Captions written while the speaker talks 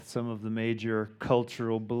some of the major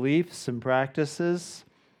cultural beliefs and practices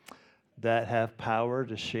that have power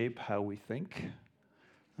to shape how we think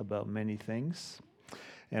about many things.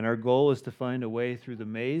 And our goal is to find a way through the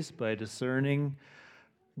maze by discerning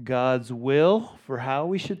God's will for how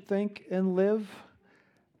we should think and live,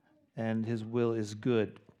 and His will is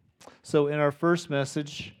good. So in our first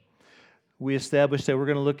message, we established that we're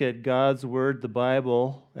going to look at God's Word, the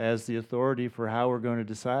Bible, as the authority for how we're going to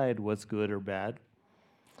decide what's good or bad.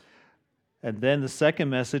 And then the second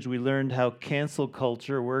message, we learned how cancel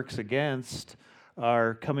culture works against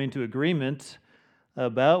our coming to agreement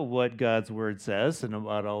about what God's Word says and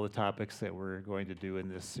about all the topics that we're going to do in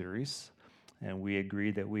this series. And we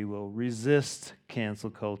agreed that we will resist cancel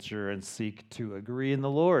culture and seek to agree in the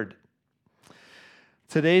Lord.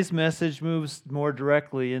 Today's message moves more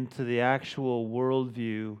directly into the actual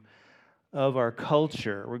worldview of our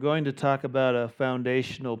culture. We're going to talk about a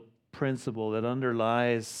foundational principle that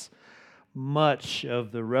underlies much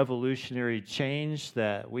of the revolutionary change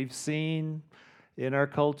that we've seen in our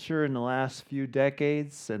culture in the last few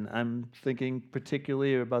decades. And I'm thinking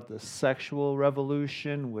particularly about the sexual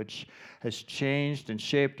revolution, which has changed and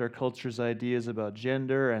shaped our culture's ideas about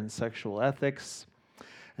gender and sexual ethics.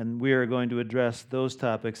 And we are going to address those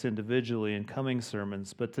topics individually in coming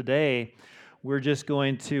sermons. But today, we're just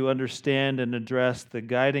going to understand and address the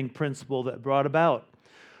guiding principle that brought about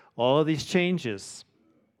all of these changes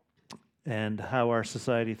and how our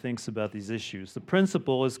society thinks about these issues. The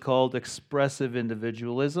principle is called Expressive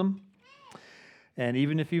Individualism. And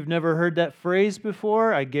even if you've never heard that phrase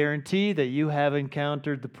before, I guarantee that you have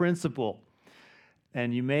encountered the principle.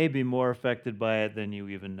 And you may be more affected by it than you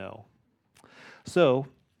even know. So,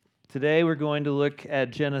 today we're going to look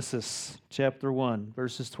at Genesis chapter 1,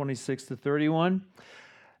 verses 26 to 31,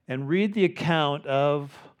 and read the account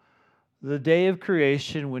of the day of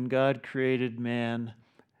creation when God created man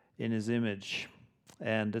in His image.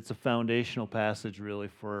 And it's a foundational passage really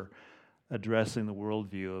for addressing the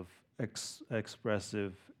worldview of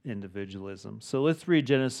expressive individualism. So let's read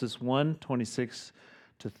Genesis 1, 26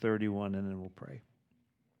 to 31, and then we'll pray.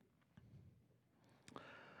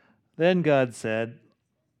 Then God said,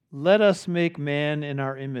 "Let us make man in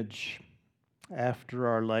our image, after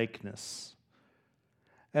our likeness,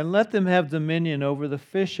 and let them have dominion over the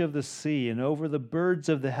fish of the sea, and over the birds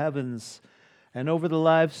of the heavens, and over the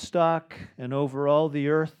livestock, and over all the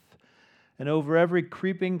earth, and over every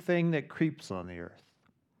creeping thing that creeps on the earth."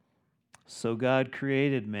 So God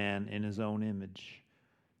created man in His own image.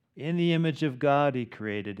 In the image of God He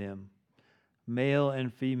created him. Male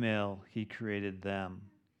and female He created them.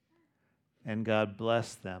 And God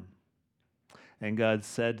blessed them. And God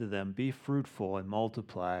said to them, "Be fruitful and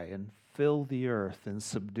multiply, and fill the earth and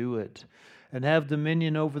subdue it, and have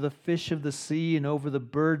dominion over the fish of the sea, and over the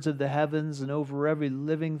birds of the heavens, and over every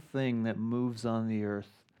living thing that moves on the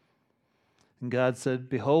earth." And God said,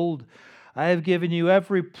 "Behold, I have given you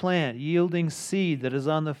every plant yielding seed that is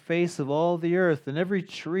on the face of all the earth, and every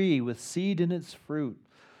tree with seed in its fruit.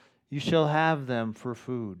 You shall have them for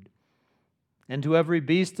food. And to every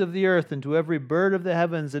beast of the earth, and to every bird of the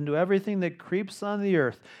heavens, and to everything that creeps on the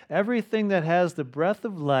earth, everything that has the breath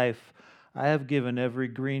of life, I have given every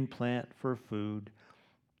green plant for food."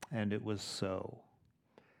 And it was so.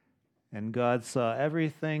 And God saw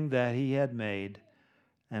everything that He had made,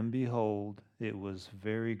 and behold, it was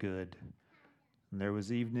very good. And there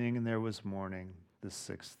was evening and there was morning, the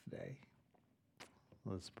sixth day.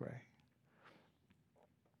 Let's pray.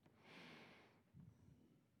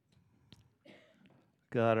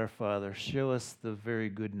 God our Father, show us the very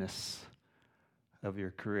goodness of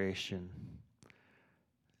your creation,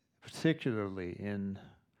 particularly in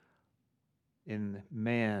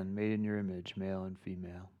man made in your image, male and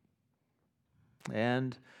female,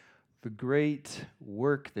 and the great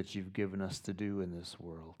work that you've given us to do in this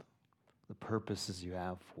world, the purposes you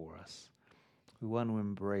have for us. We want to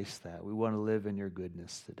embrace that. We want to live in your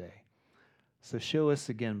goodness today. So show us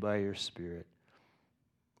again by your Spirit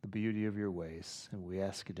the beauty of your ways, and we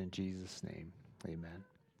ask it in Jesus' name. Amen.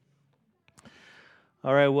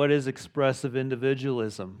 All right, what is expressive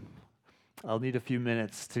individualism? I'll need a few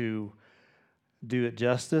minutes to do it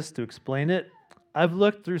justice, to explain it. I've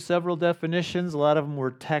looked through several definitions. A lot of them were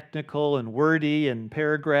technical and wordy and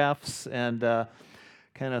paragraphs, and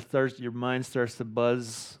kind of your mind starts to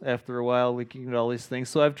buzz after a while looking at all these things.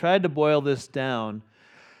 So I've tried to boil this down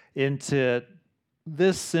into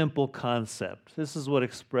this simple concept. This is what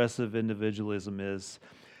expressive individualism is.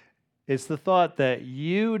 It's the thought that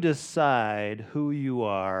you decide who you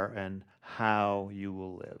are and how you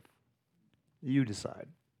will live. You decide.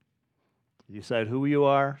 You decide who you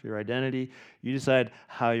are, your identity. You decide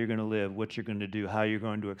how you're going to live, what you're going to do, how you're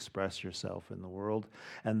going to express yourself in the world.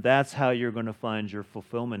 And that's how you're going to find your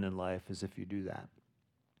fulfillment in life, is if you do that.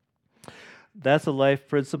 That's a life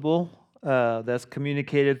principle that's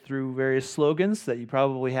communicated through various slogans that you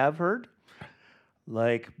probably have heard,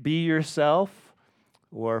 like be yourself,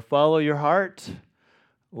 or follow your heart,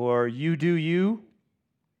 or you do you.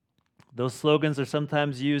 Those slogans are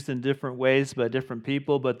sometimes used in different ways by different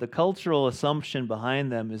people, but the cultural assumption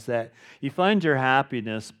behind them is that you find your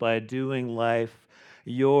happiness by doing life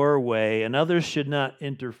your way, and others should not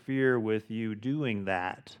interfere with you doing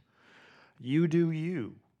that. You do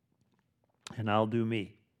you, and I'll do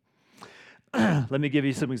me. Let me give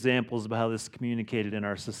you some examples of how this is communicated in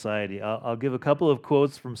our society. I'll give a couple of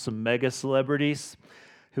quotes from some mega celebrities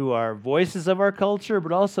who are voices of our culture,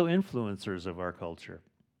 but also influencers of our culture.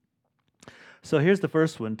 So here's the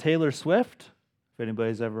first one, Taylor Swift, if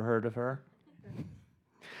anybody's ever heard of her.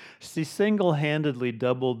 She single-handedly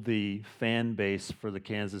doubled the fan base for the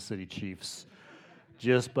Kansas City Chiefs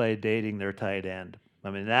just by dating their tight end.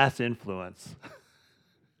 I mean, that's influence.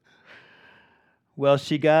 Well,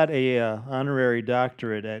 she got a honorary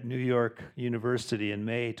doctorate at New York University in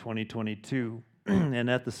May 2022, and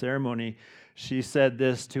at the ceremony, she said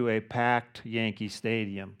this to a packed Yankee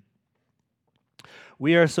Stadium.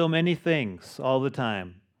 We are so many things all the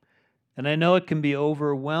time, and I know it can be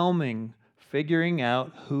overwhelming figuring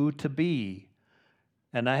out who to be.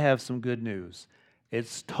 And I have some good news.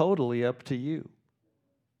 It's totally up to you.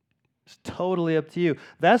 It's totally up to you.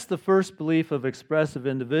 That's the first belief of expressive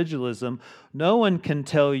individualism. No one can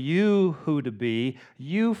tell you who to be.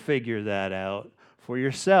 You figure that out for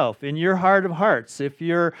yourself, in your heart of hearts. If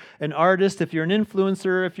you're an artist, if you're an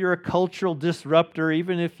influencer, if you're a cultural disruptor,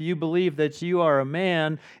 even if you believe that you are a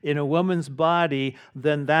man in a woman's body,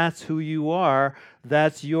 then that's who you are.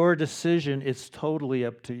 That's your decision. It's totally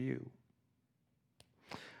up to you.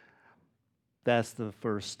 That's the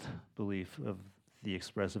first belief of the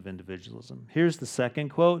expressive individualism. Here's the second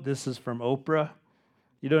quote. This is from Oprah.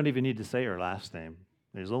 You don't even need to say her last name.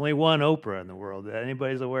 There's only one Oprah in the world that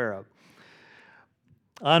anybody's aware of.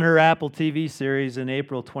 On her Apple TV series in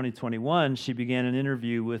April 2021, she began an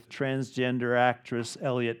interview with transgender actress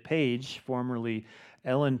Elliot Page, formerly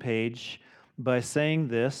Ellen Page, by saying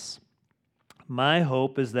this: "My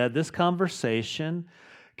hope is that this conversation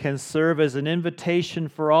can serve as an invitation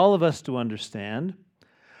for all of us to understand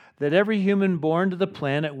that every human born to the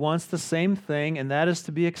planet wants the same thing, and that is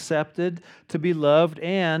to be accepted, to be loved,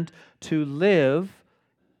 and to live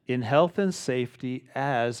in health and safety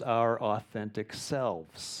as our authentic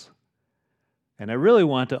selves." And I really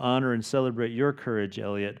want to honor and celebrate your courage,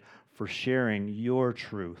 Elliot, for sharing your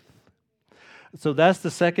truth. So that's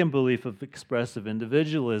the second belief of expressive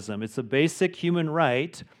individualism. It's a basic human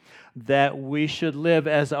right that we should live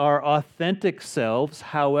as our authentic selves,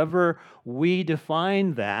 however we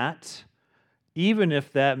define that, even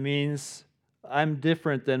if that means I'm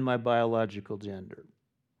different than my biological gender.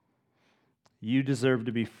 You deserve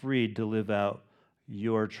to be freed to live out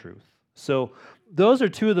your truth. So those are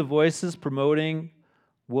two of the voices promoting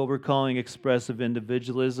what we're calling expressive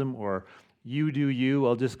individualism, or you do you.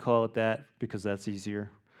 I'll just call it that because that's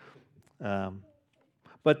easier.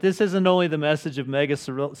 But this isn't only the message of mega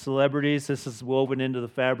celebrities. This is woven into the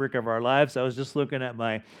fabric of our lives. I was just looking at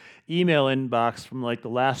my email inbox from like the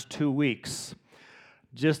last 2 weeks,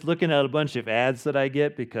 just looking at a bunch of ads that I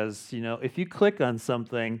get because, if you click on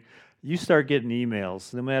something, you start getting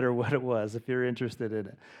emails, no matter what it was, if you're interested in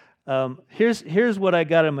it. Here's what I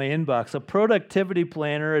got in my inbox. A productivity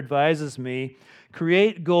planner advises me,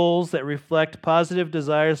 create goals that reflect positive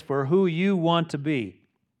desires for who you want to be.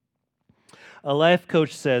 A life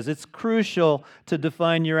coach says, it's crucial to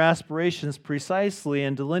define your aspirations precisely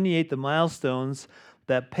and delineate the milestones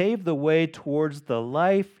that pave the way towards the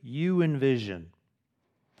life you envision.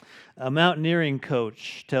 A mountaineering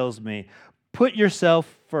coach tells me, put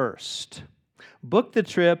yourself first. Book the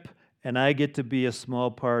trip, and I get to be a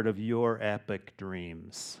small part of your epic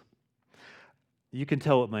dreams. You can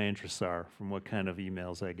tell what my interests are from what kind of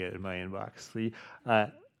emails I get in my inbox. See,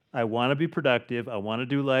 I want to be productive, I want to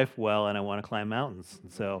do life well, and I want to climb mountains.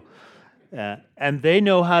 And so, and they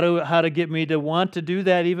know how to get me to want to do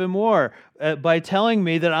that even more by telling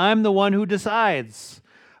me that I'm the one who decides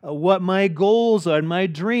what my goals are, and my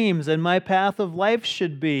dreams, and my path of life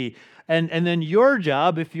should be. And then your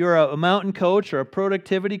job, if you're a mountain coach or a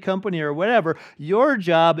productivity company or whatever, your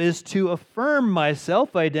job is to affirm my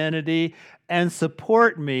self-identity and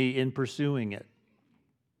support me in pursuing it.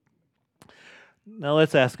 Now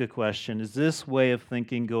let's ask a question. Is this way of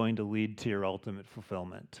thinking going to lead to your ultimate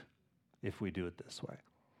fulfillment if we do it this way?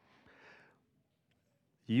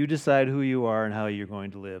 You decide who you are and how you're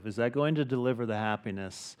going to live. Is that going to deliver the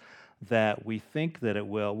happiness that we think that it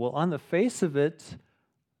will? Well, on the face of it,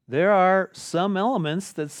 there are some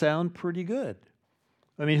elements that sound pretty good.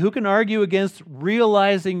 I mean, who can argue against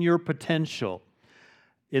realizing your potential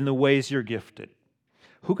in the ways you're gifted?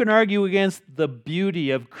 Who can argue against the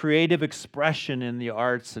beauty of creative expression in the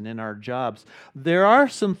arts and in our jobs? There are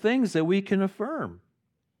some things that we can affirm.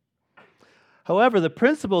 However, the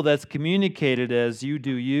principle that's communicated as you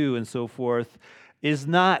do you and so forth is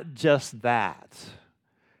not just that.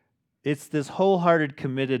 It's this wholehearted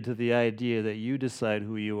committed to the idea that you decide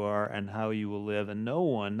who you are and how you will live, and no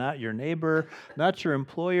one, not your neighbor, not your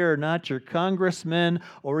employer, not your congressman,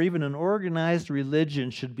 or even an organized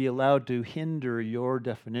religion should be allowed to hinder your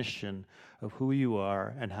definition of who you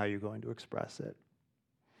are and how you're going to express it.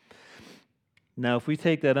 Now, if we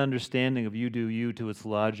take that understanding of you do you to its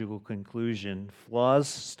logical conclusion, flaws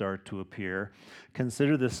start to appear.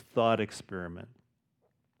 Consider this thought experiment.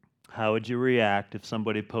 How would you react if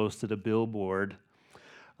somebody posted a billboard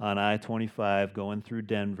on I-25 going through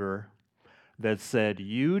Denver that said,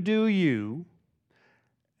 "You do you,"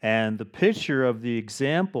 and the picture of the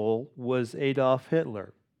example was Adolf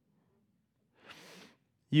Hitler?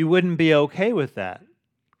 You wouldn't be okay with that,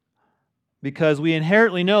 because we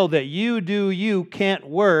inherently know that you do you can't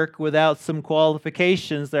work without some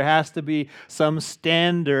qualifications. There has to be some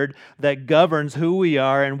standard that governs who we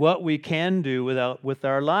are and what we can do with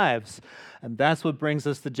our lives. And that's what brings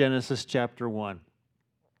us to Genesis chapter 1.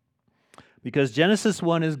 Because Genesis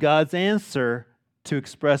 1 is God's answer to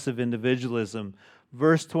expressive individualism.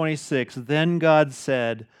 Verse 26, "Then God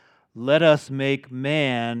said, 'Let us make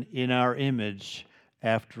man in our image,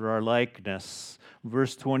 after our likeness.'"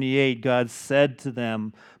 Verse 28, God said to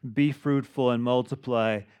them, "Be fruitful and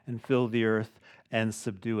multiply and fill the earth and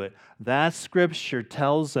subdue it." That scripture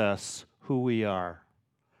tells us who we are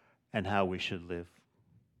and how we should live.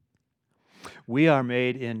 We are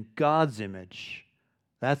made in God's image.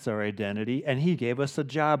 That's our identity, and He gave us a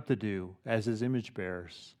job to do as His image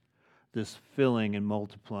bearers. This filling and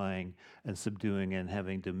multiplying and subduing and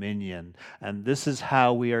having dominion. And this is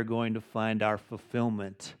how we are going to find our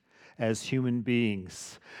fulfillment as human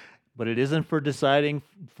beings. But it isn't for deciding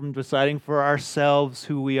for ourselves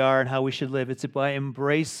who we are and how we should live. It's by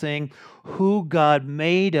embracing who God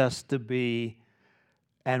made us to be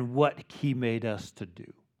and what He made us to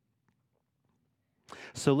do.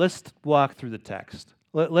 So let's walk through the text.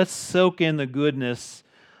 Let's soak in the goodness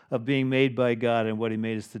of being made by God and what He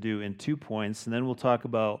made us to do in 2 points, and then we'll talk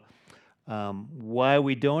about why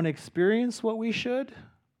we don't experience what we should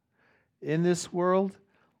in this world,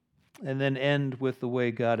 and then end with the way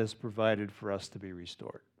God has provided for us to be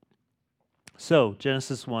restored. So,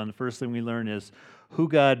 Genesis 1, the first thing we learn is who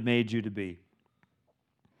God made you to be.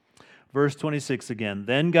 Verse 26 again,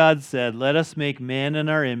 "Then God said, 'Let us make man in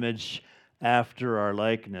our image, after our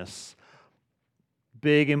likeness.'"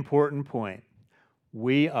 Big, important point.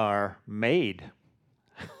 We are made.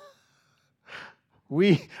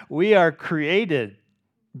 We are created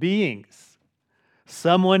beings.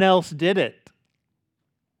 Someone else did it.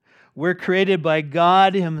 We're created by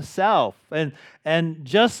God Himself. And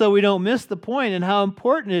just so we don't miss the point and how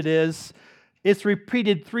important it is, it's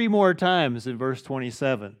repeated 3 more times in verse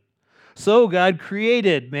 27. "So God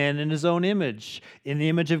created man in His own image. In the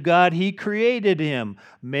image of God, He created him.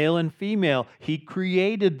 Male and female, He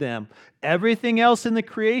created them." Everything else in the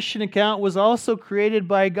creation account was also created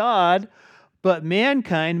by God, but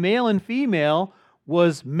mankind, male and female,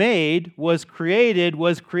 was made, was created,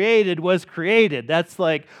 was created, was created. That's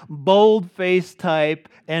like bold-faced type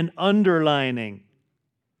and underlining.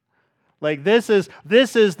 Like this is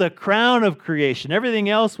the crown of creation. Everything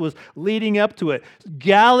else was leading up to it.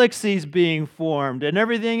 Galaxies being formed and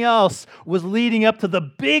everything else was leading up to the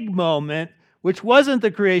big moment, which wasn't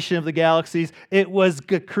the creation of the galaxies. It was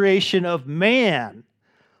the creation of man,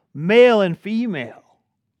 male and female.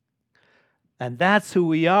 And that's who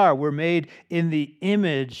we are. We're made in the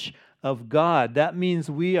image of God. That means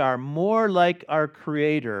we are more like our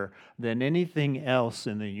Creator than anything else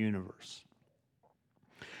in the universe.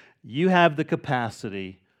 You have the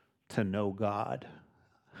capacity to know God.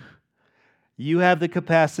 You have the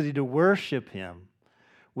capacity to worship Him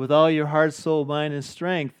with all your heart, soul, mind, and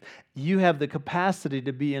strength. You have the capacity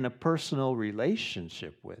to be in a personal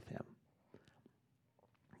relationship with Him.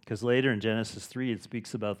 Because later in Genesis 3, it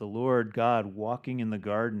speaks about the Lord God walking in the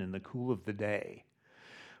garden in the cool of the day,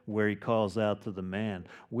 where He calls out to the man.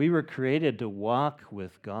 We were created to walk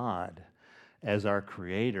with God as our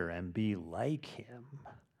Creator and be like Him.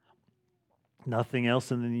 Nothing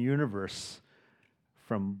else in the universe,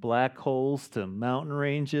 from black holes to mountain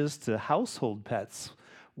ranges to household pets,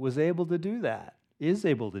 was able to do that, is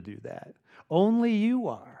able to do that. Only you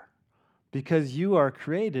are, because you are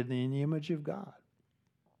created in the image of God.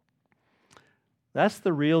 That's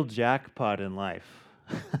the real jackpot in life.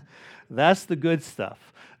 That's the good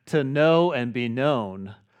stuff, to know and be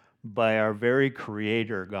known by our very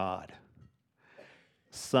Creator God.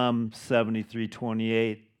 Psalm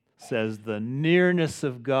 73:28 says, "The nearness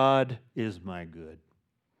of God is my good."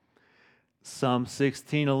 Psalm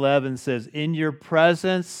 16:11 says, "In your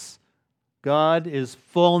presence, God, is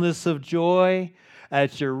fullness of joy.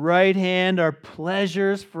 At your right hand are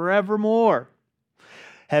pleasures forevermore."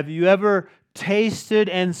 Have you ever tasted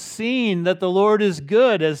and seen that the Lord is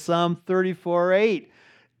good, as Psalm 34:8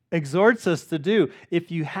 exhorts us to do?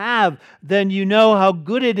 If you have, then you know how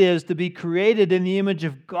good it is to be created in the image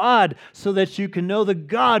of God, so that you can know the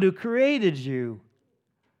God who created you.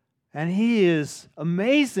 And He is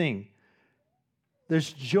amazing.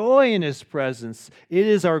 There's joy in His presence. It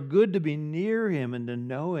is our good to be near Him and to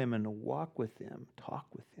know Him and to walk with Him, talk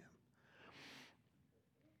with Him.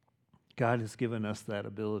 God has given us that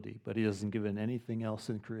ability, but He hasn't given anything else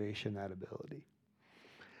in creation that ability.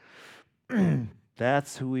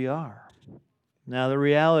 That's who we are. Now, the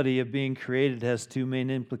reality of being created has two main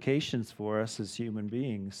implications for us as human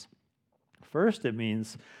beings. First, it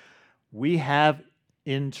means we have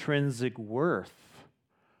intrinsic worth.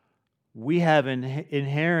 We have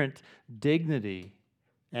inherent dignity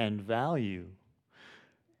and value.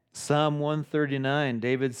 Psalm 139,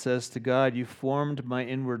 David says to God, "You formed my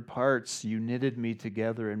inward parts. You knitted me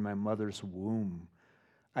together in my mother's womb.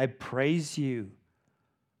 I praise you,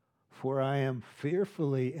 for I am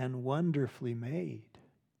fearfully and wonderfully made."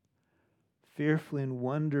 Fearfully and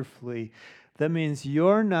wonderfully. That means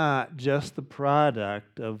you're not just the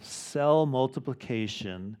product of cell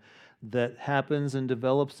multiplication that happens and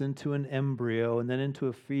develops into an embryo and then into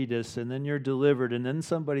a fetus, and then you're delivered, and then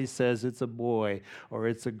somebody says it's a boy or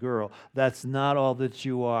it's a girl. That's not all that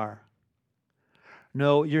you are.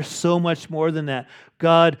 No, you're so much more than that.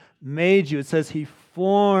 God made you. It says He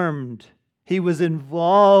formed. He was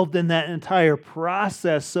involved in that entire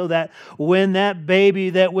process, so that when that baby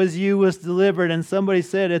that was you was delivered and somebody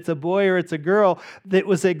said it's a boy or it's a girl, that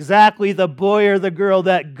was exactly the boy or the girl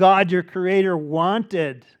that God, your Creator,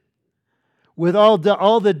 wanted. With all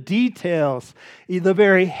the details, the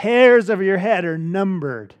very hairs of your head are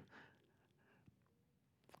numbered.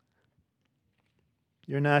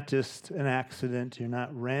 You're not just an accident. You're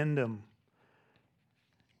not random.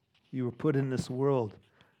 You were put in this world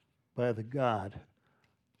by the God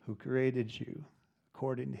who created you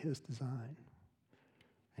according to His design.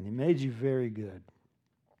 And He made you very good.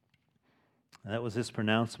 And that was His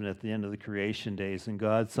pronouncement at the end of the creation days. And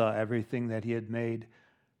God saw everything that He had made,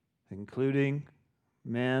 including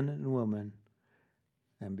man and woman,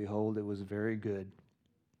 and behold, it was very good.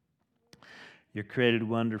 You're created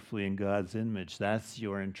wonderfully in God's image. That's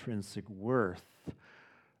your intrinsic worth.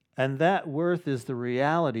 And that worth is the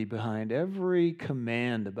reality behind every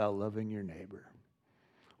command about loving your neighbor.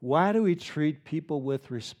 Why do we treat people with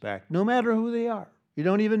respect, no matter who they are? You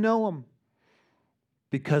don't even know them.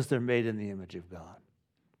 Because they're made in the image of God.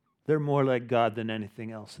 They're more like God than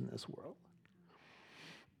anything else in this world.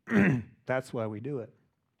 That's why we do it.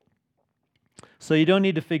 So you don't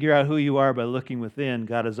need to figure out who you are by looking within.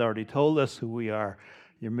 God has already told us who we are.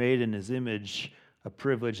 You're made in His image, a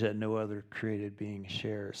privilege that no other created being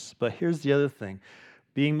shares. But here's the other thing.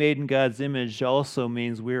 Being made in God's image also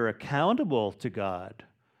means we're accountable to God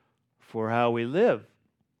for how we live.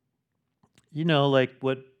 You know, like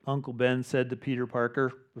what Uncle Ben said to Peter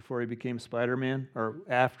Parker before he became Spider-Man, or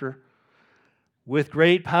after. With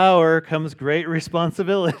great power comes great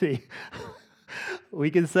responsibility. We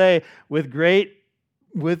can say with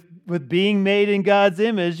being made in God's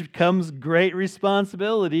image comes great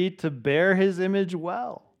responsibility to bear His image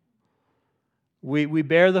well. We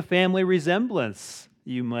bear the family resemblance,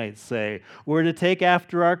 you might say. We're to take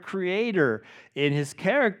after our Creator in His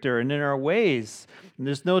character and in our ways. And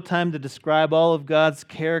there's no time to describe all of God's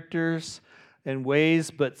characters and ways,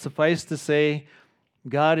 but suffice to say,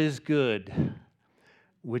 God is good,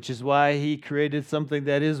 which is why He created something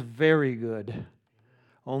that is very good.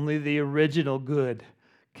 Only the original good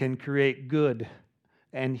can create good,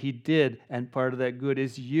 and He did, and part of that good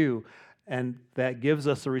is you. And that gives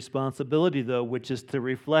us a responsibility, though, which is to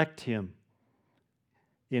reflect Him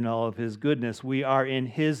in all of His goodness. We are in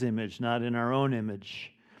His image, not in our own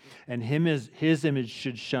image. And His image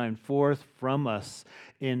should shine forth from us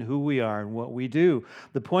in who we are and what we do.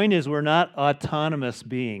 The point is, we're not autonomous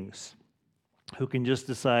beings who can just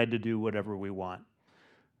decide to do whatever we want.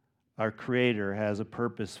 Our Creator has a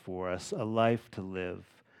purpose for us, a life to live.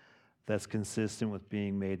 that's consistent with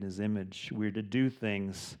being made in his image. We're to do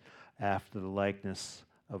things after the likeness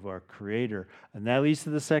of our Creator. And that leads to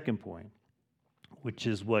the second point, which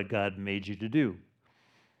is what God made you to do.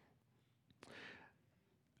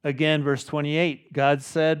 Again, verse 28, God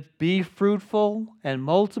said, "Be fruitful and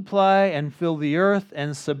multiply and fill the earth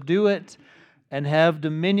and subdue it and have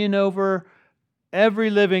dominion over every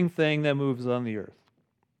living thing that moves on the earth."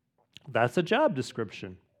 That's a job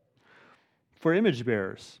description for image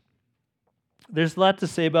bearers. There's a lot to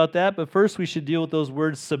say about that, but first we should deal with those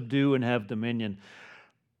words subdue and have dominion.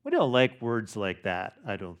 We don't like words like that,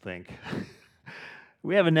 I don't think.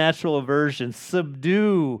 We have a natural aversion.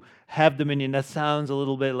 Subdue, have dominion. That sounds a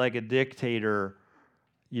little bit like a dictator,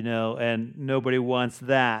 and nobody wants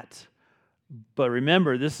that. But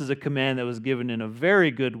remember, this is a command that was given in a very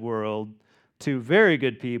good world to very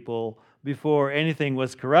good people before anything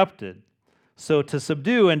was corrupted. So to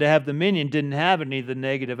subdue and to have dominion didn't have any of the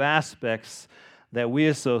negative aspects that we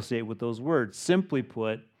associate with those words. Simply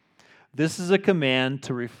put, this is a command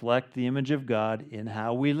to reflect the image of God in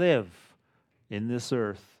how we live in this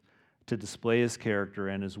earth, to display his character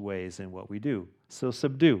and his ways in what we do. So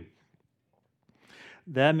subdue.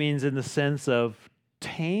 That means in the sense of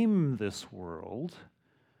tame this world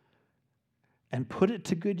and put it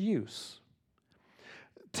to good use.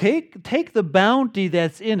 Take the bounty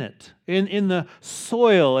that's in it, in the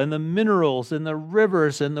soil and the minerals and the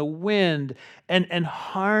rivers and the wind, and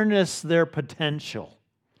harness their potential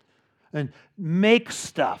and make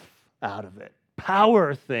stuff out of it,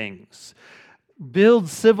 power things, build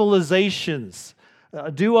civilizations,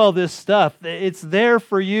 do all this stuff. It's there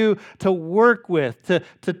for you to work with,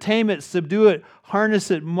 to tame it, subdue it, harness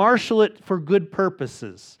it, marshal it for good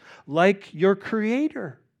purposes, like your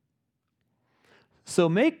Creator. So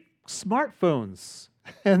make smartphones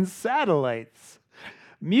and satellites,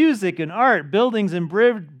 music and art, buildings and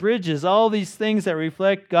bridges, all these things that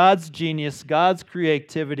reflect God's genius, God's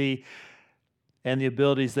creativity, and the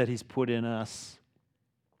abilities that he's put in us.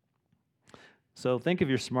 So think of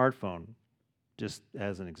your smartphone, just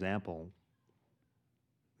as an example.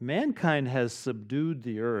 Mankind has subdued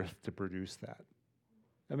the earth to produce that.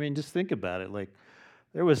 I mean, just think about it. Like,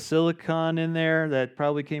 there was silicon in there that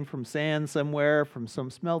probably came from sand somewhere, from some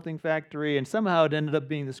smelting factory, and somehow it ended up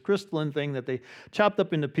being this crystalline thing that they chopped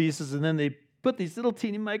up into pieces, and then they put these little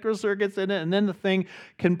teeny microcircuits in it, and then the thing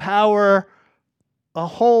can power a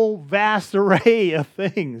whole vast array of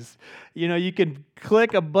things. You can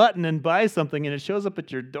click a button and buy something, and it shows up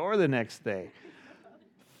at your door the next day.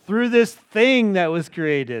 Through this thing that was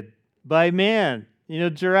created by man.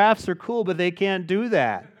 Giraffes are cool, but they can't do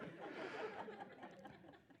that.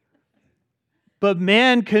 But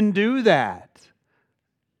man can do that.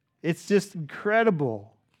 It's just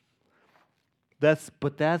incredible. That's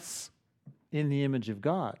in the image of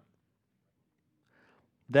God.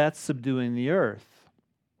 That's subduing the earth.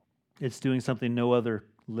 It's doing something no other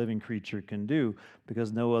living creature can do,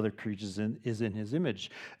 because no other creature is in his image.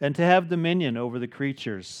 And to have dominion over the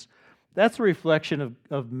creatures, that's a reflection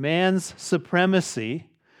of man's supremacy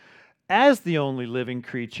as the only living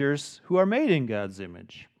creatures who are made in God's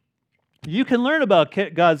image. You can learn about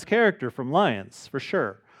God's character from lions, for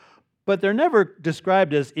sure, but they're never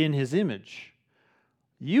described as in his image.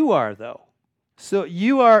 You are, though. So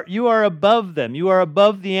you are above them. You are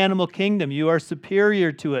above the animal kingdom. You are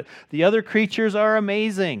superior to it. The other creatures are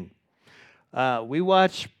amazing. We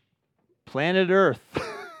watch Planet Earth.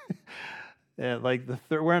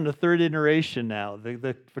 We're on the third iteration now.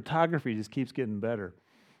 The photography just keeps getting better.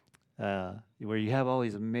 Where you have all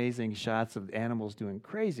these amazing shots of animals doing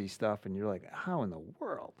crazy stuff, and you're like, how in the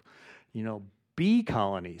world? Bee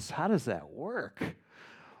colonies, how does that work?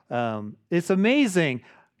 It's amazing.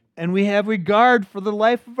 And we have regard for the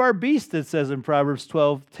life of our beast, it says in Proverbs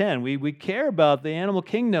 12:10. We care about the animal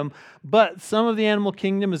kingdom, but some of the animal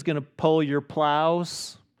kingdom is going to pull your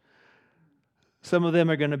plows. Some of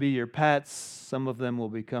them are going to be your pets. Some of them will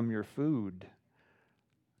become your food.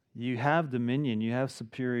 You have dominion. You have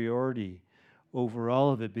superiority over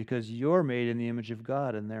all of it because you're made in the image of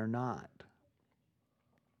God and they're not.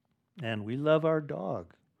 And we love our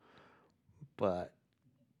dog, but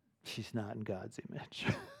she's not in God's image.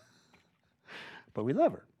 But we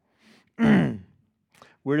love her.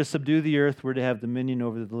 We're to subdue the earth. We're to have dominion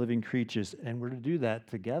over the living creatures, and we're to do that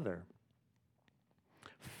together.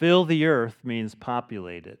 Fill the earth means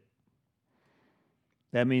populate it.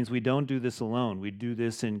 That means we don't do this alone. We do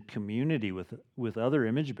this in community with other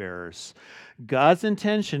image bearers. God's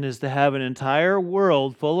intention is to have an entire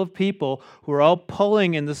world full of people who are all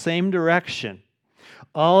pulling in the same direction,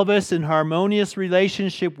 All of us in harmonious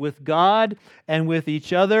relationship with God and with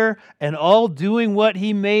each other, and all doing what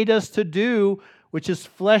He made us to do, which is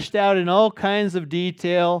fleshed out in all kinds of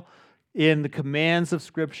detail in the commands of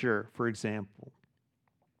Scripture, for example.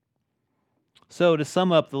 So, to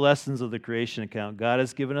sum up the lessons of the creation account, God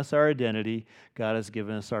has given us our identity. God has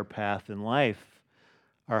given us our path in life.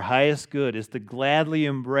 Our highest good is to gladly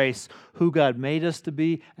embrace who God made us to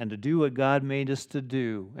be and to do what God made us to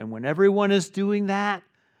do. And when everyone is doing that,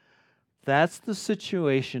 that's the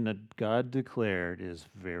situation that God declared is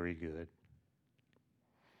very good.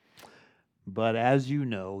 But as you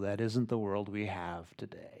know, that isn't the world we have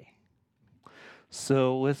today.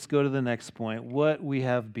 So let's go to the next point, what we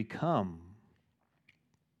have become.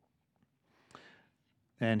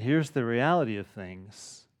 And here's the reality of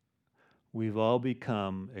things. We've all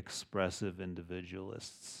become expressive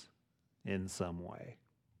individualists in some way.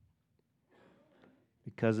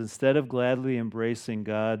 Because instead of gladly embracing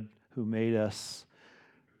God who made us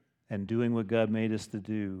and doing what God made us to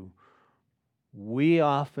do, we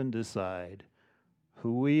often decide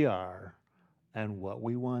who we are and what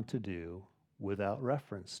we want to do without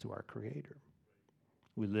reference to our Creator.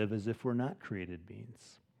 We live as if we're not created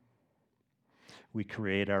beings. We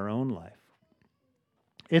create our own life.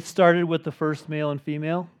 It started with the first male and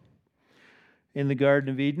female in the Garden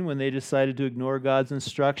of Eden when they decided to ignore God's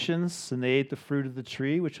instructions and they ate the fruit of the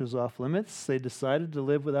tree, which was off limits. They decided to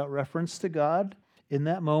live without reference to God in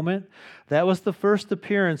that moment. That was the first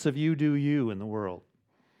appearance of you do you in the world,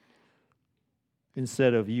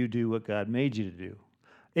 instead of you do what God made you to do.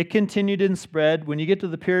 It continued and spread. When you get to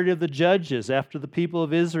the period of the Judges, after the people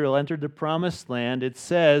of Israel entered the Promised Land, it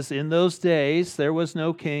says, in those days there was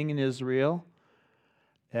no king in Israel.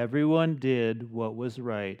 Everyone did what was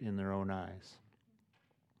right in their own eyes.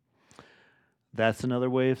 That's another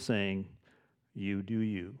way of saying, you do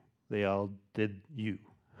you. They all did you.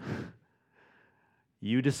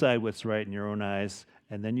 You decide what's right in your own eyes,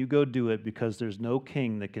 and then you go do it because there's no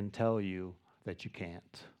king that can tell you that you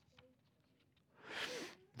can't.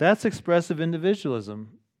 That's expressive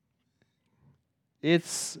individualism.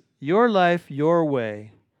 It's your life, your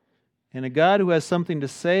way. And a God who has something to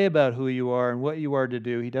say about who you are and what you are to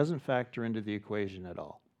do, He doesn't factor into the equation at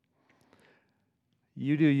all.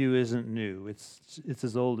 You do you isn't new. It's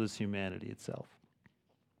as old as humanity itself.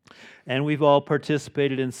 And we've all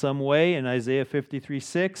participated in some way. In Isaiah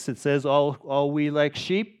 53:6, it says, all we like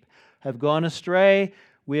sheep have gone astray.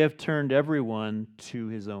 We have turned everyone to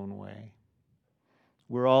his own way.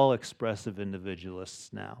 We're all expressive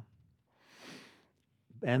individualists now.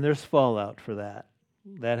 And there's fallout for that.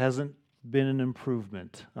 That hasn't been an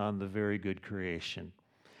improvement on the very good creation.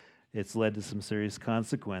 It's led to some serious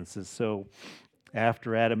consequences. So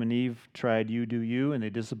after Adam and Eve tried you do you and they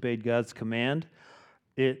disobeyed God's command,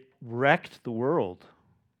 it wrecked the world.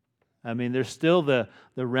 I mean, there's still the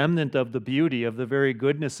remnant of the beauty, of the very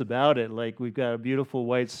goodness about it. Like we've got a beautiful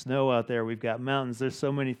white snow out there. We've got mountains. There's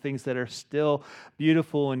so many things that are still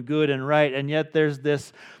beautiful and good and right. And yet there's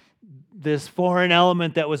this foreign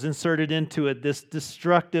element that was inserted into it, this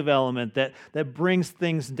destructive element that brings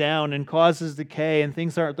things down and causes decay, and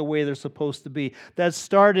things aren't the way they're supposed to be. That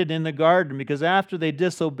started in the garden because after they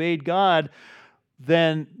disobeyed God,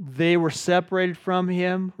 then they were separated from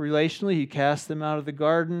Him relationally. He cast them out of the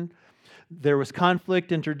garden. There was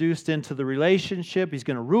conflict introduced into the relationship. He's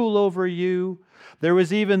going to rule over you. There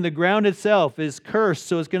was even the ground itself is cursed,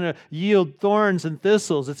 so it's going to yield thorns and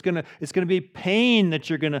thistles. It's going to be pain that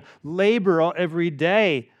you're going to labor every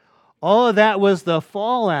day. All of that was the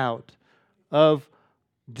fallout of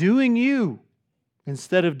doing you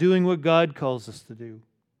instead of doing what God calls us to do.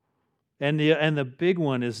 And the big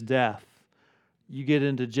one is death. You get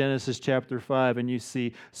into Genesis chapter 5 and you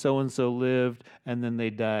see so-and-so lived and then they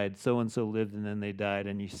died. So-and-so lived and then they died.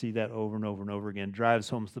 And you see that over and over and over again. Drives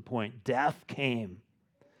home the point. Death came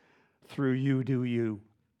through you do you.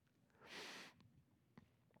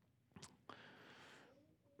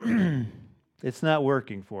 It's not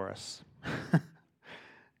working for us.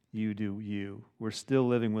 You do you. We're still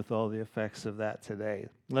living with all the effects of that today.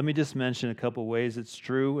 Let me just mention a couple ways it's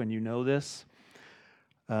true, and you know this.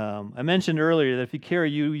 I mentioned earlier that if you carry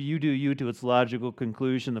you do you to its logical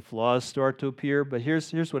conclusion, the flaws start to appear. But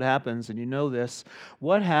here's what happens, and you know this.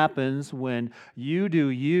 What happens when you do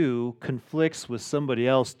you conflicts with somebody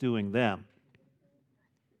else doing them?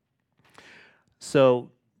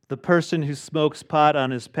 So the person who smokes pot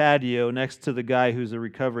on his patio next to the guy who's a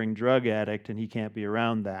recovering drug addict, and he can't be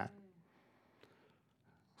around that.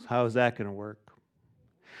 How is that going to work?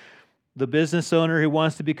 The business owner who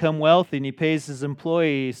wants to become wealthy and he pays his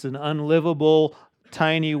employees an unlivable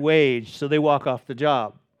tiny wage, so they walk off the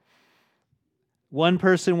job. One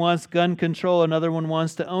person wants gun control, another one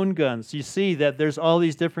wants to own guns. You see that there's all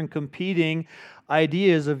these different competing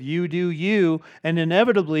ideas of you do you, and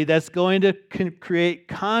inevitably that's going to create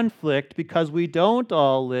conflict because we don't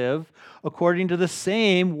all live according to the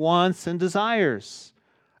same wants and desires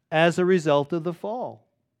as a result of the fall.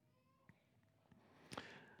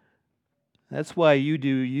 That's why you do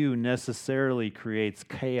you necessarily creates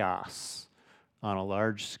chaos on a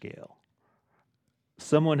large scale.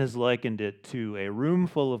 Someone has likened it to a room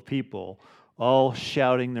full of people all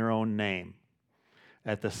shouting their own name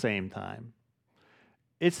at the same time.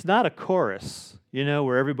 It's not a chorus,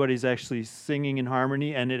 where everybody's actually singing in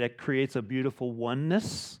harmony and it creates a beautiful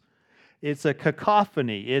oneness. It's a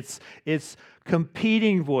cacophony. It's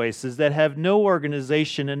competing voices that have no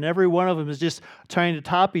organization, and every one of them is just trying to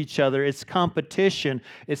top each other. It's competition.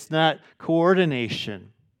 It's not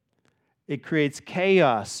coordination. It creates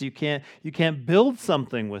chaos. You can't build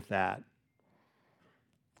something with that.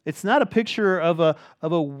 It's not a picture of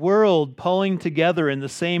a world pulling together in the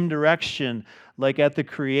same direction like at the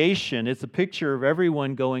creation. It's a picture of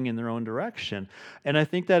everyone going in their own direction. And I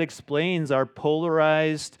think that explains our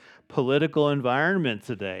polarized political environment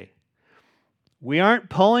today. We aren't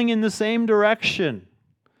pulling in the same direction.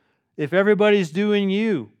 If everybody's doing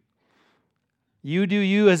you do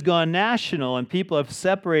you has gone national, and people have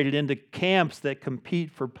separated into camps that compete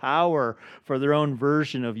for power for their own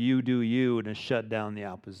version of you do you and has shut down the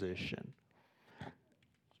opposition.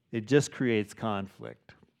 It just creates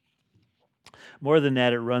conflict. More than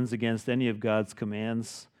that, it runs against any of God's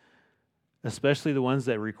commands, especially the ones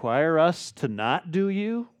that require us to not do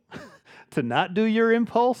you, to not do your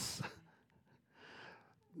impulse,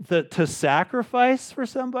 to sacrifice for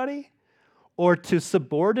somebody, or to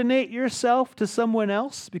subordinate yourself to someone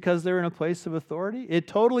else because they're in a place of authority. It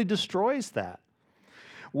totally destroys that.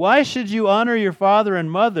 Why should you honor your father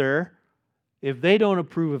and mother if they don't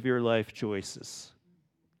approve of your life choices?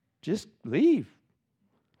 Just leave.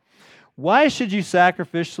 Why should you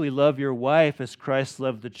sacrificially love your wife as Christ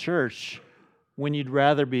loved the church when you'd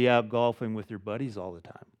rather be out golfing with your buddies all the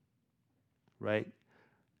time? Right?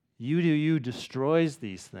 You do you destroys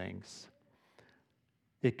these things.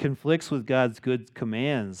 It conflicts with God's good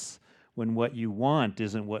commands when what you want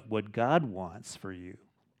isn't what God wants for you.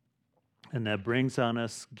 And that brings on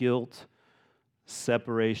us guilt,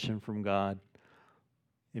 separation from God.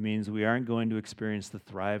 It means we aren't going to experience the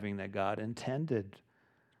thriving that God intended.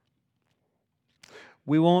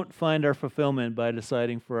 We won't find our fulfillment by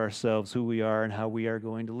deciding for ourselves who we are and how we are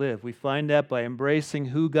going to live. We find that by embracing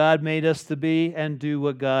who God made us to be and do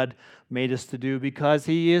what God made us to do, because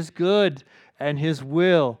He is good and His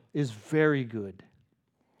will is very good.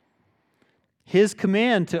 His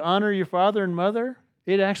command to honor your father and mother,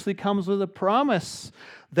 it actually comes with a promise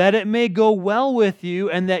that it may go well with you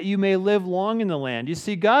and that you may live long in the land. You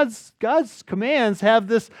see, God's commands have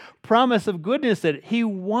this promise of goodness that He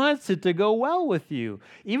wants it to go well with you.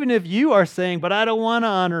 Even if you are saying, but I don't want to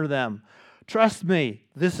honor them. Trust me,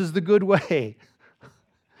 this is the good way.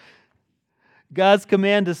 God's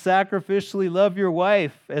command to sacrificially love your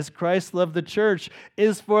wife as Christ loved the church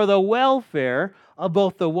is for the welfare of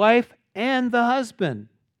both the wife and the husband.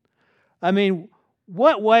 I mean,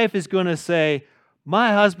 what wife is going to say,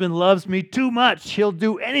 my husband loves me too much, he'll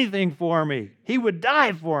do anything for me, he would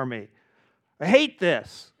die for me, I hate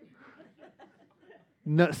this?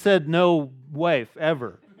 Said no wife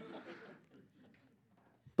ever.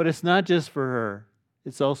 But it's not just for her.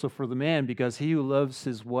 It's also for the man, because he who loves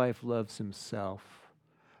his wife loves himself.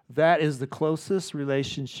 That is the closest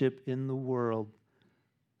relationship in the world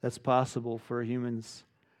that's possible for humans.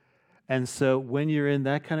 And so when you're in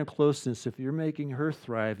that kind of closeness, if you're making her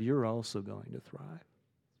thrive, you're also going to thrive.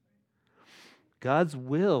 God's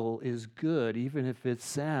will is good, even if it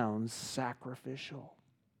sounds sacrificial.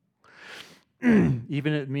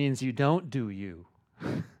 Even if it means you don't do you.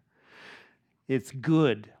 It's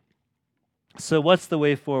good. So what's the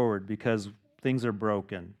way forward? Because things are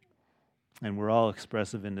broken, and we're all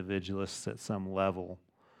expressive individualists at some level.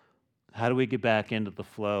 How do we get back into the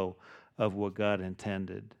flow of what God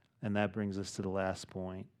intended? And that brings us to the last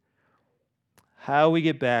point. How we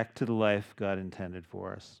get back to the life God intended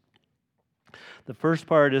for us. The first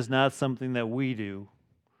part is not something that we do,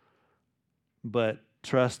 but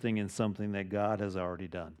trusting in something that God has already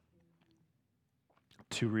done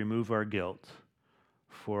to remove our guilt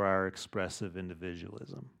for our expressive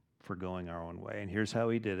individualism, for going our own way. And here's how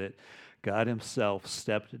He did it. God Himself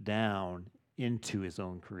stepped down into His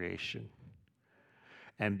own creation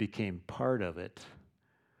and became part of it,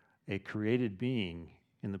 a created being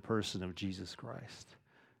in the person of Jesus Christ,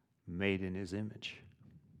 made in His image.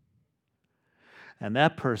 And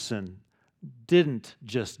that person didn't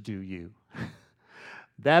just do you.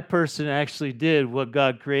 That person actually did what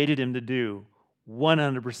God created him to do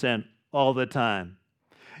 100% all the time.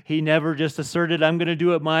 He never just asserted, I'm going to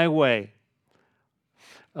do it my way.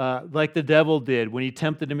 Like the devil did when he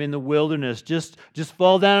tempted him in the wilderness. Just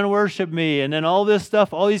fall down and worship me, and then all this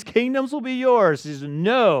stuff, all these kingdoms will be yours. He said,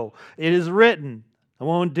 no, it is written. I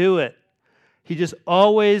won't do it. He just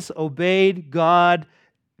always obeyed God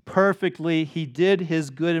perfectly. He did his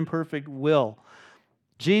good and perfect will.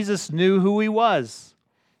 Jesus knew who he was.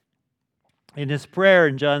 In his prayer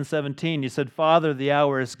in John 17, he said, Father, the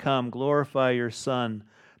hour has come. Glorify your Son,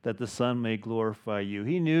 that the Son may glorify you.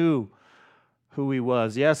 He knew who he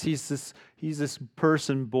was. Yes, he's this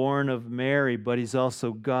person born of Mary, but he's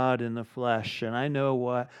also God in the flesh. And I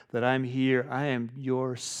know that I'm here. I am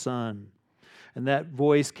your Son. And that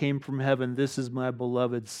voice came from heaven. This is my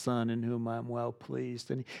beloved Son in whom I'm well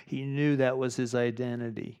pleased. And he knew that was his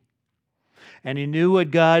identity. And he knew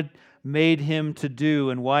what God made him to do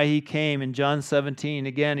and why he came. In John 17,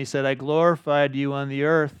 again, he said, I glorified you on the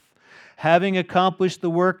earth, having accomplished the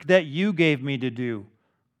work that you gave me to do.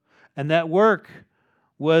 And that work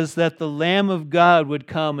was that the Lamb of God would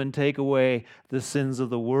come and take away the sins of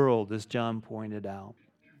the world, as John pointed out.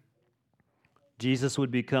 Jesus would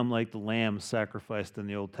become like the lamb sacrificed in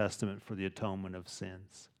the Old Testament for the atonement of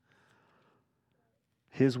sins.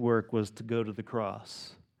 His work was to go to the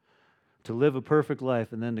cross, to live a perfect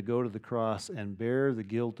life, and then to go to the cross and bear the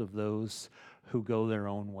guilt of those who go their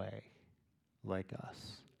own way, like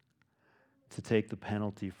us, to take the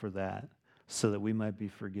penalty for that, so that we might be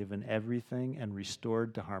forgiven everything and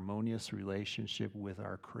restored to harmonious relationship with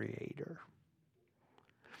our Creator.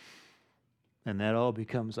 And that all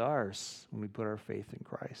becomes ours when we put our faith in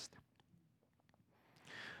Christ.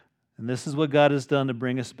 And this is what God has done to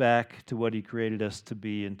bring us back to what He created us to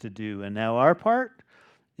be and to do. And now our part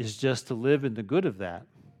is just to live in the good of that.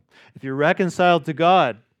 If you're reconciled to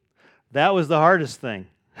God, that was the hardest thing.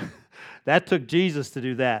 That took Jesus to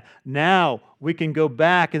do that. Now we can go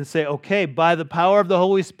back and say, okay, by the power of the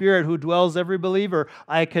Holy Spirit who dwells every believer,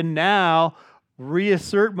 I can now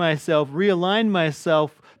reassert myself, realign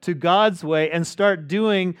myself to God's way and start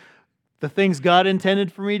doing the things God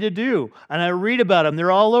intended for me to do. And I read about them.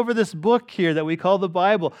 They're all over this book here that we call the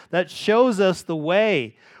Bible that shows us the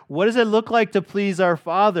way. What does it look like to please our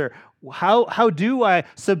Father? How do I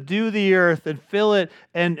subdue the earth and fill it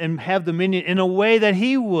and have dominion in a way that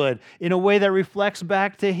He would, in a way that reflects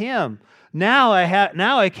back to Him? Now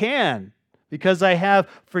I can, because I have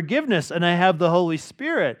forgiveness and I have the Holy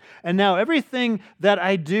Spirit. And now everything that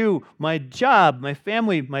I do, my job, my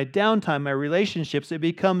family, my downtime, my relationships, it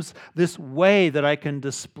becomes this way that I can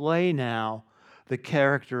display now the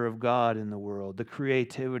character of God in the world, the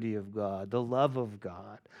creativity of God, the love of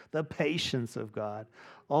God, the patience of God,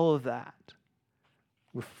 all of that.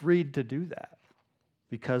 We're freed to do that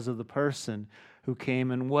because of the person who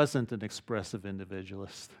came and wasn't an expressive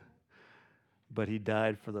individualist, but He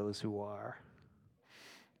died for those who are.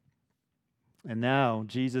 And now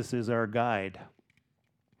Jesus is our guide.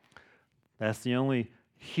 That's the only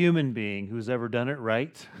human being who's ever done it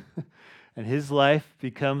right. And His life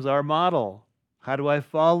becomes our model. How do I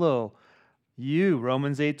follow you?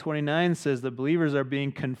 Romans 8:29 says that believers are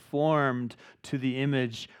being conformed to the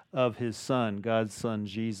image of His Son, God's Son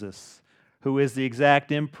Jesus, who is the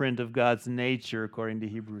exact imprint of God's nature, according to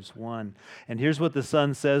Hebrews 1. And here's what the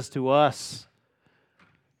Son says to us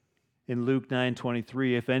in Luke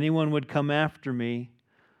 9:23, if anyone would come after me,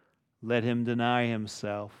 let him deny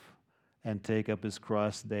himself and take up his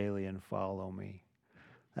cross daily and follow me.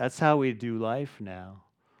 That's how we do life now.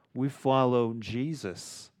 We follow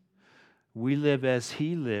Jesus. We live as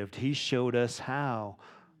He lived. He showed us how.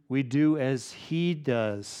 We do as He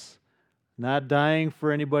does. Not dying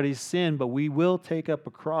for anybody's sin, but we will take up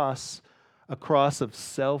a cross of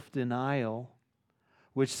self-denial,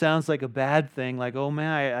 which sounds like a bad thing, like, oh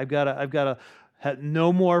man, I've got to have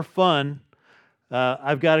no more fun.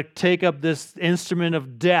 I've got to take up this instrument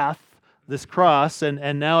of death, this cross,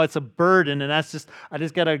 and now it's a burden, and I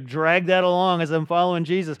just got to drag that along as I'm following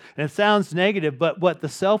Jesus. And it sounds negative, but what the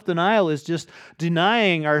self-denial is just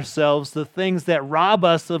denying ourselves the things that rob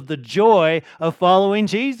us of the joy of following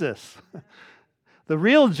Jesus. The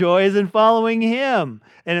real joy is in following Him.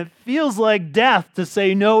 And it feels like death to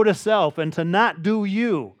say no to self and to not do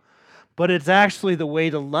you. But it's actually the way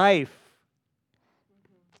to life.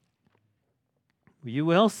 You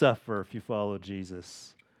will suffer if you follow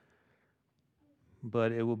Jesus.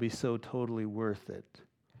 But it will be so totally worth it.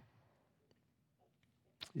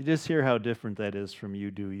 You just hear how different that is from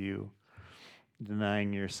you do you,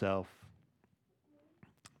 denying yourself.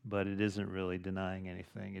 But it isn't really denying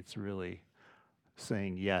anything. It's really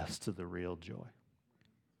saying yes to the real joy.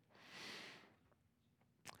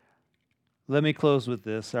 Let me close with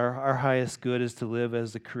this. Our highest good is to live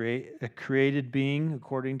as a created being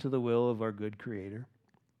according to the will of our good Creator.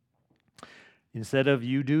 Instead of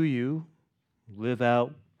you do you, live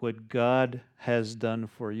out what God has done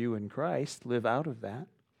for you in Christ. Live out of that.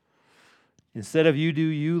 Instead of you do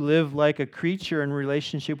you, live like a creature in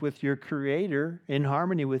relationship with your Creator, in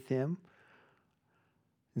harmony with Him.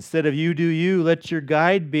 Instead of you do you, let your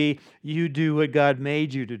guide be you do what God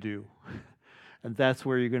made you to do. And that's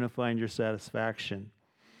where you're going to find your satisfaction.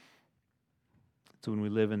 It's when we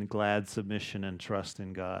live in glad submission and trust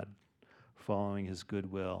in God, following His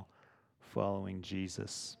good will, following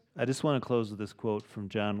Jesus. I just want to close with this quote from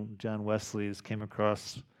John Wesley. This came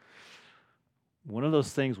across one of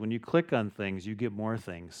those things, when you click on things, you get more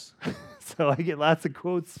things. So I get lots of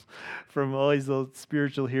quotes from all these little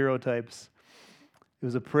spiritual hero types. It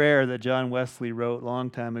was a prayer that John Wesley wrote a long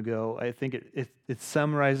time ago. I think it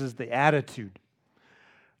summarizes the attitude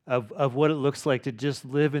of what it looks like to just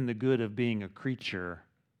live in the good of being a creature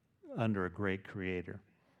under a great Creator.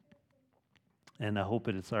 And I hope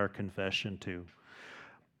it's our confession too.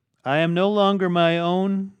 I am no longer my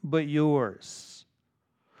own, but yours.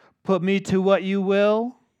 Put me to what you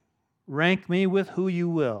will, rank me with who you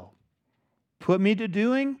will. Put me to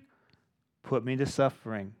doing, put me to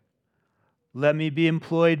suffering. Let me be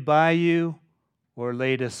employed by you or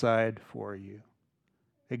laid aside for you.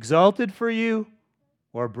 Exalted for you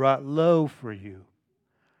or brought low for you.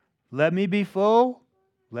 Let me be full,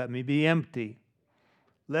 let me be empty.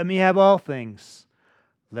 Let me have all things,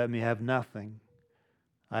 let me have nothing.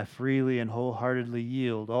 I freely and wholeheartedly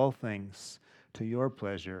yield all things to your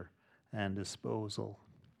pleasure and disposal.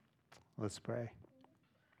 Let's pray.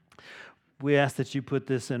 We ask that you put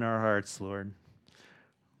this in our hearts, Lord.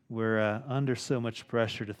 We're under so much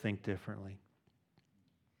pressure to think differently.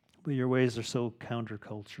 But your ways are so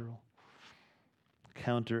countercultural.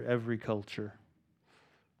 Counter every culture.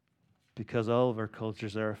 Because all of our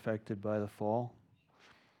cultures are affected by the fall.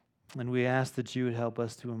 And we ask that you would help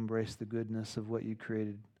us to embrace the goodness of what you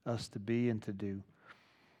created us to be and to do.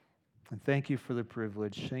 And thank you for the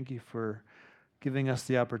privilege. Thank you for giving us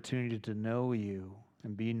the opportunity to know you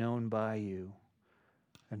and be known by you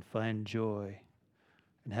and find joy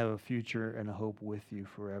and have a future and a hope with you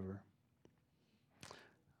forever.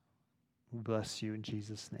 We bless you in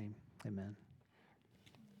Jesus' name. Amen.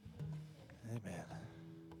 Amen.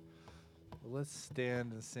 Well, let's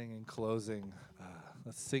stand and sing in closing.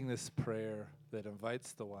 Let's sing this prayer that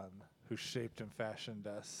invites the one who shaped and fashioned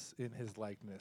us in his likeness